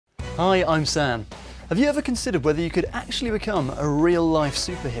Hi, I'm Sam. Have you ever considered whether you could actually become a real-life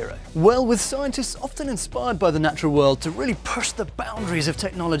superhero? Well, with scientists often inspired by the natural world to really push the boundaries of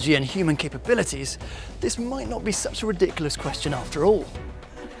technology and human capabilities, this might not be such a ridiculous question after all.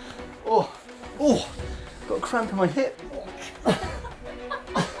 Got a cramp in my hip.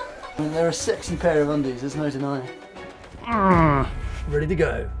 They're a sexy pair of undies, there's no denying. Ready to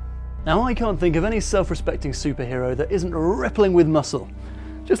go. Now, I can't think of any self-respecting superhero that isn't rippling with muscle,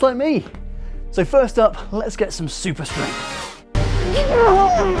 just like me. So first up, let's get some super strength.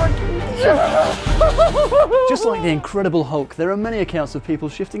 Just like the Incredible Hulk, there are many accounts of people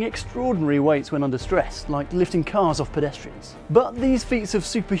shifting extraordinary weights when under stress, like lifting cars off pedestrians. But these feats of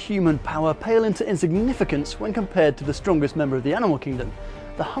superhuman power pale into insignificance when compared to the strongest member of the animal kingdom,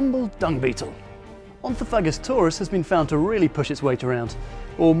 the humble dung beetle. Onthophagus taurus has been found to really push its weight around,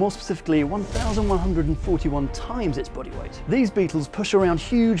 or more specifically 1,141 times its body weight. These beetles push around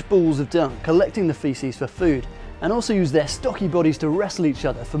huge balls of dung, collecting the feces for food, and also use their stocky bodies to wrestle each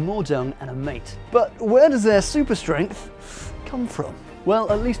other for more dung and a mate. But where does their super strength come from?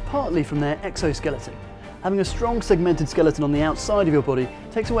 Well, at least partly from their exoskeleton. Having a strong segmented skeleton on the outside of your body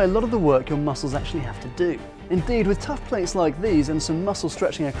takes away a lot of the work your muscles actually have to do. Indeed, with tough plates like these and some muscle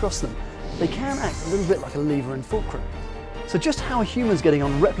stretching across them, they can act a little bit like a lever and fulcrum. So just how are humans getting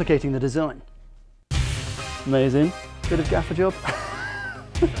on replicating the design? Amazing. Bit of gaffer job.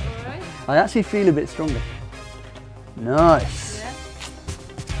 Alright. I actually feel a bit stronger. Nice. Yeah.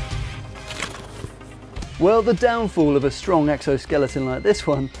 Well, the downfall of a strong exoskeleton like this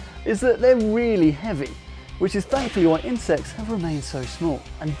one is that they're really heavy, which is thankfully why insects have remained so small.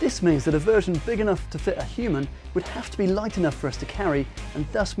 And this means that a version big enough to fit a human would have to be light enough for us to carry and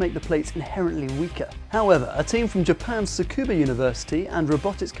thus make the plates inherently weaker. However, a team from Japan's Tsukuba University and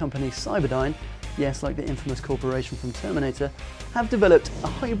robotics company Cyberdyne, yes, like the infamous corporation from Terminator, have developed a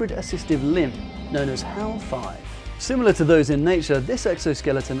hybrid assistive limb known as HAL-5. Similar to those in nature, this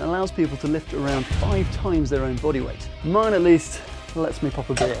exoskeleton allows people to lift around 5 times their own body weight. Mine at least lets me pop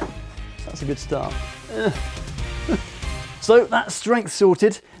a beer. That's a good start. So that's strength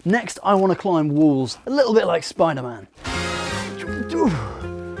sorted. Next, I want to climb walls, a little bit like Spider-Man.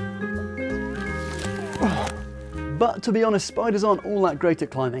 But to be honest, spiders aren't all that great at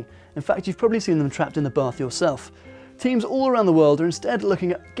climbing. In fact, you've probably seen them trapped in the bath yourself. Teams all around the world are instead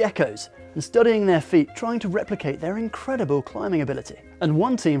looking at geckos and studying their feet, trying to replicate their incredible climbing ability. And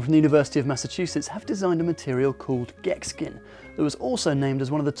one team from the University of Massachusetts have designed a material called Geek skin that was also named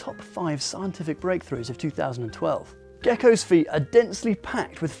as one of the top 5 scientific breakthroughs of 2012. Geckos' feet are densely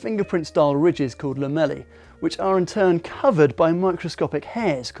packed with fingerprint-style ridges called lamellae, which are in turn covered by microscopic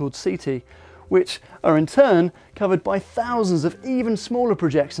hairs called setae, which are in turn covered by thousands of even smaller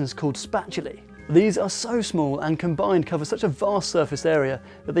projections called spatulae. These are so small and combined cover such a vast surface area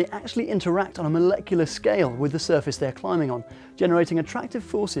that they actually interact on a molecular scale with the surface they're climbing on, generating attractive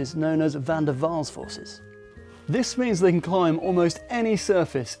forces known as van der Waals forces. This means they can climb almost any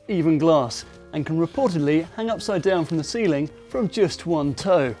surface, even glass, and can reportedly hang upside down from the ceiling from just one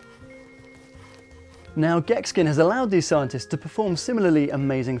toe. Now, Geek skin has allowed these scientists to perform similarly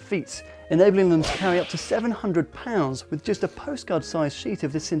amazing feats, enabling them to carry up to 700 pounds with just a postcard-sized sheet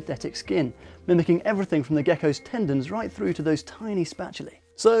of this synthetic skin, mimicking everything from the gecko's tendons right through to those tiny spatulae.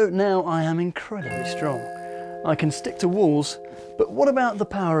 So now I am incredibly strong. I can stick to walls, but what about the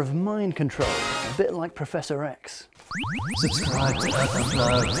power of mind control? A bit like Professor X. Subscribe to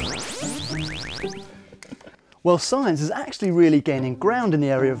Unplugged. Well, science is actually really gaining ground in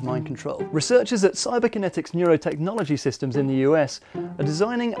the area of mind control. Researchers at Cyberkinetics Neurotechnology Systems in the US are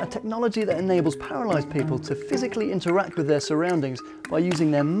designing a technology that enables paralyzed people to physically interact with their surroundings by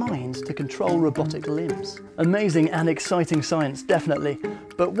using their minds to control robotic limbs. Amazing and exciting science, definitely.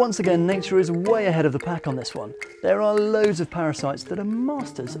 But once again, nature is way ahead of the pack on this one. There are loads of parasites that are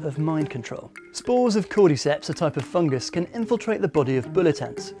masters of mind control. Spores of cordyceps, a type of fungus, can infiltrate the body of bullet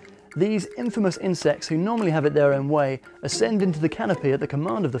ants. These infamous insects, who normally have it their own way, ascend into the canopy at the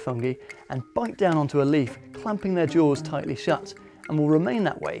command of the fungi and bite down onto a leaf, clamping their jaws tightly shut, and will remain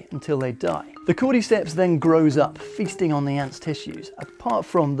that way until they die. The cordyceps then grows up, feasting on the ant's tissues, apart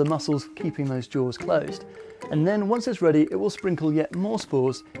from the muscles keeping those jaws closed. And then once it's ready, it will sprinkle yet more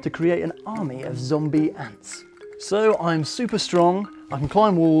spores to create an army of zombie ants. So I'm super strong, I can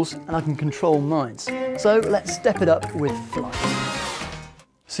climb walls, and I can control minds. So let's step it up with flight.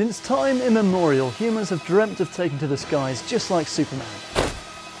 Since time immemorial, humans have dreamt of taking to the skies just like Superman.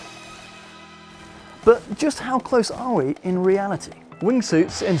 But just how close are we in reality?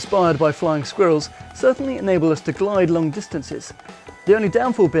 Wingsuits, inspired by flying squirrels, certainly enable us to glide long distances. The only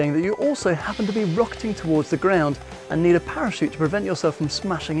downfall being that you also happen to be rocketing towards the ground and need a parachute to prevent yourself from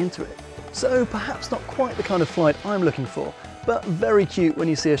smashing into it. So perhaps not quite the kind of flight I'm looking for, but very cute when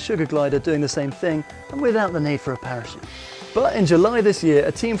you see a sugar glider doing the same thing and without the need for a parachute. But in July this year,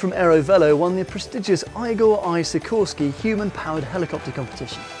 a team from AeroVelo won the prestigious Igor I. Sikorsky human-powered helicopter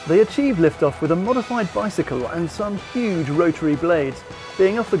competition. They achieved liftoff with a modified bicycle and some huge rotary blades,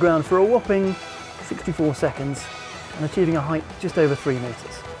 being off the ground for a whopping 64 seconds and achieving a height just over 3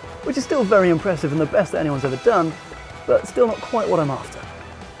 meters, which is still very impressive and the best that anyone's ever done, but still not quite what I'm after.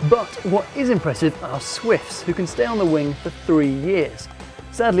 But what is impressive are Swifts, who can stay on the wing for 3 years.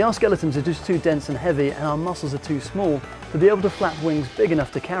 Sadly, our skeletons are just too dense and heavy and our muscles are too small to be able to flap wings big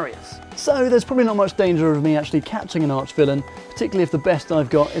enough to carry us. So there's probably not much danger of me actually catching an arch-villain, particularly if the best I've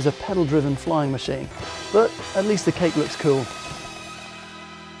got is a pedal-driven flying machine. But at least the cake looks cool.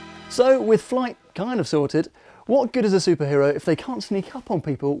 So with flight kind of sorted, what good is a superhero if they can't sneak up on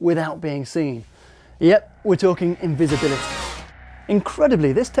people without being seen? Yep, we're talking invisibility.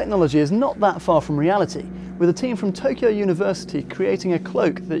 Incredibly, this technology is not that far from reality, with a team from Tokyo University creating a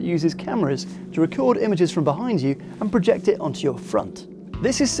cloak that uses cameras to record images from behind you and project it onto your front.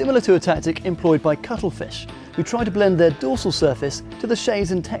 This is similar to a tactic employed by cuttlefish, who try to blend their dorsal surface to the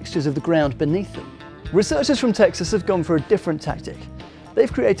shades and textures of the ground beneath them. Researchers from Texas have gone for a different tactic.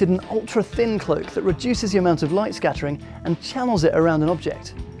 They've created an ultra-thin cloak that reduces the amount of light scattering and channels it around an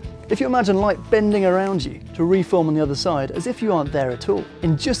object. If you imagine light bending around you to reform on the other side as if you aren't there at all,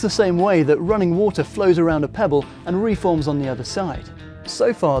 in just the same way that running water flows around a pebble and reforms on the other side.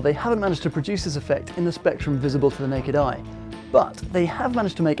 So far, they haven't managed to produce this effect in the spectrum visible to the naked eye, but they have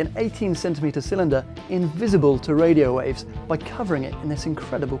managed to make an 18-centimeter cylinder invisible to radio waves by covering it in this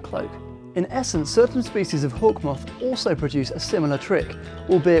incredible cloak. In essence, certain species of hawk moth also produce a similar trick,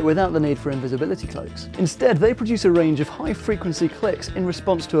 albeit without the need for invisibility cloaks. Instead, they produce a range of high-frequency clicks in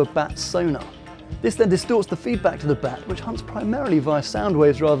response to a bat's sonar. This then distorts the feedback to the bat, which hunts primarily via sound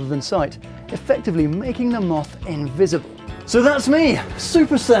waves rather than sight, effectively making the moth invisible. So that's me,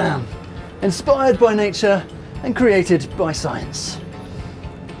 Super Sam, inspired by nature and created by science.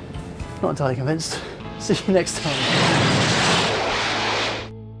 Not entirely convinced. See you next time.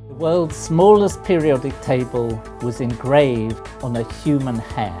 The world's smallest periodic table was engraved on a human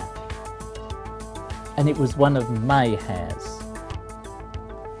hair, and it was one of my hairs,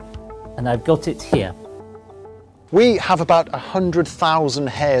 and I've got it here. We have about 100,000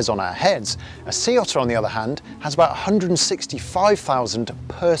 hairs on our heads. A sea otter, on the other hand, has about 165,000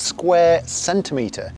 per square centimetre.